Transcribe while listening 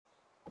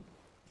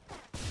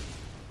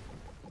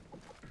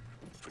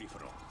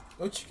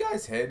Don't you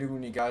guys hate it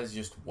when you guys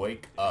just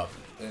wake up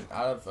and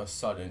out of a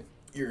sudden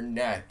your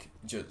neck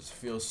just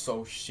feels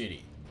so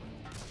shitty?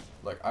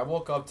 Like I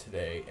woke up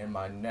today and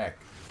my neck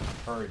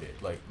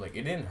hurted. Like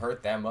it didn't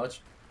hurt that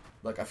much.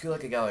 Like I feel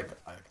like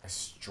I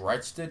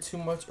stretched it too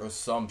much or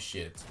some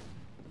shit.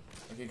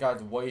 Like it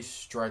got way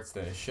stretched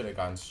and it should have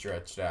gotten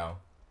stretched out.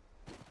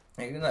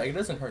 Like, it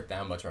doesn't hurt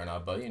that much right now,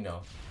 but you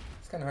know,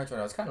 it's kind of hurts right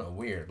now. It's kind of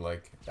weird.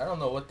 Like I don't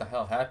know what the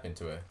hell happened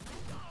to it.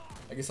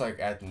 I guess like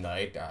at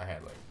night I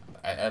had like.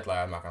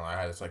 I'm not gonna lie,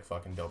 I had this like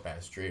fucking dope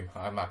ass dream.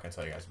 I'm not gonna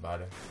tell you guys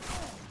about it.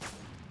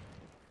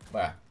 But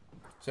yeah.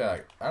 So yeah,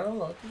 like, I don't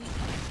know,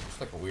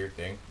 it's like a weird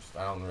thing.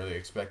 I don't really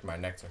expect my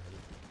neck to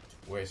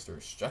waste or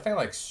I think I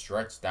like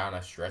stretched down,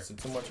 I stretched it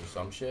too much or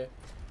some shit.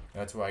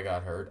 That's why I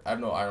got hurt. I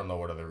don't know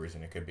what other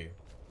reason it could be.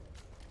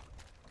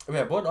 But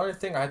yeah, one other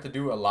thing I have to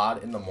do a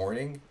lot in the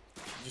morning,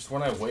 just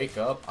when I wake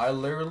up, I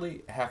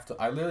literally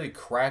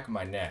crack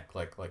my neck.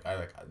 I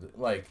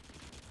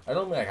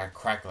don't mean like I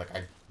crack like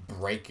I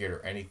break it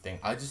or anything.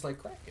 I just like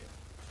crack it.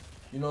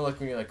 You know, like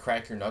when you like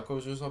crack your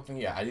knuckles or something.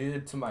 Yeah, I did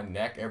it to my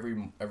neck every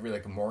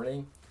like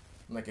morning.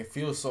 And, like it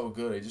feels so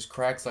good. It just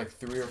cracks like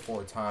 3 or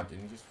 4 times,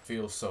 and it just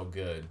feels so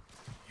good.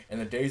 And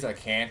the days I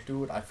can't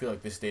do it, I feel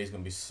like this day is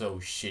gonna be so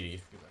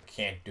shitty because I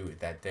can't do it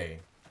that day.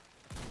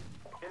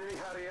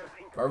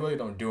 But I really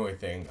don't do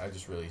anything. I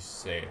just really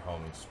stay at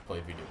home and just play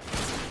video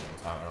games all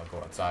the time. I don't go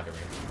outside or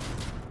anything.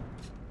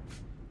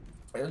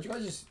 Hey, don't you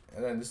guys just?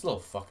 And then this little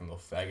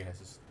faggot has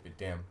this stupid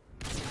damn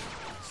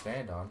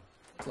stand on.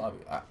 Lobby.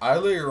 I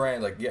literally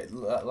ran like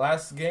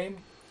last game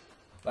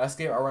I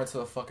ran to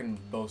the fucking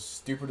most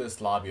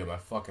stupidest lobby of my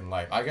fucking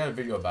life. I got a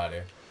video about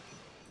it.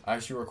 I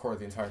actually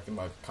recorded the entire thing.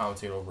 I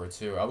commentate over it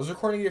too. I was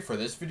recording it for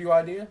this video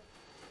idea.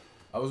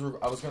 I was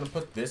gonna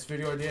put this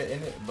video idea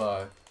in it,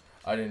 but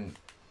I didn't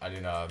what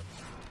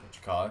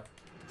you call it.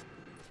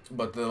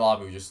 But the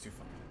lobby was just too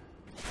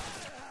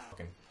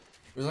fucking.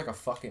 It was like a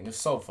fucking. It was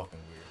so fucking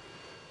weird.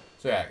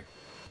 So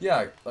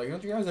yeah, like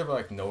don't you guys ever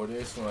like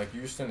notice when like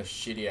you're just in a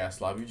shitty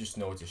ass lobby, you just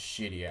know it's a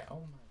shitty ass. Oh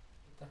my,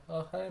 what the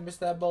hell? How did I miss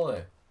that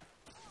bullet?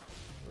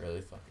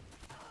 Really fucking.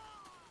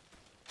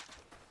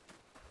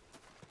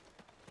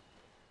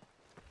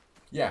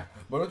 Yeah,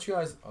 but don't you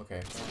guys? Okay,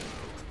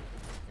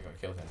 I got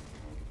killed him.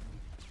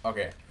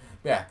 Okay,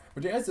 yeah,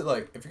 but you guys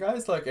like if you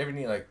guys like ever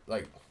need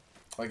like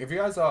if you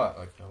guys are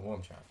like what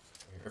I'm trying to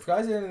say, if you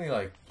guys have any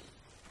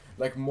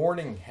like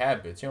morning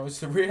habits, you know,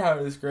 just read out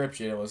the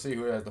description and we'll see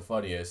who has the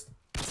funniest.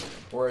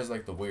 Or is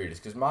like the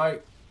weirdest, because my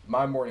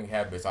morning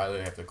habits, I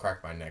literally have to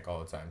crack my neck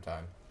all the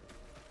time.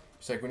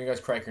 It's like when you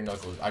guys crack your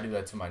knuckles, I do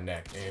that to my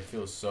neck, and it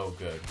feels so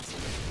good.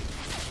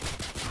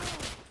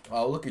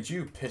 Oh, look at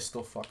you,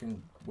 pistol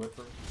fucking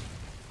whipper.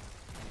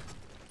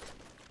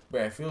 But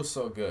yeah, it feels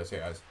so good. So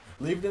guys,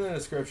 leave it in the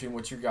description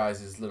what your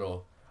guys'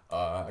 little,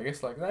 I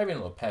guess like, not even a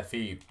little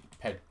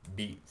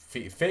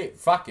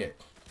fuck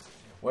it.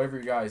 Whatever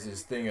your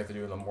guys' thing you have to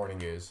do in the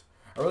morning is.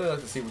 I really like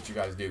to see what you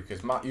guys do,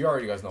 because you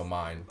already guys know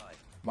mine.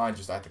 Mine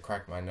just I have to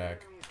crack my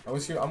neck. I'm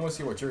gonna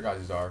see what your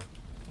guys' are.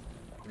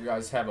 If you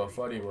guys have a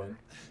funny one.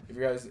 If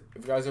you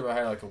guys ever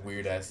had like a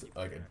weird ass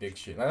like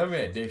addiction. Not even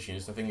addiction,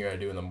 just a thing you gotta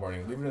do in the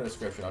morning. Leave it in the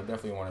description. I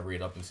definitely want to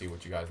read up and see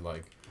what you guys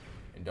like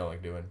and don't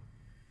like doing.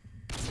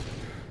 So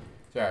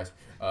guys,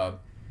 yeah,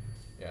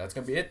 that's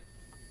gonna be it.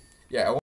 Yeah.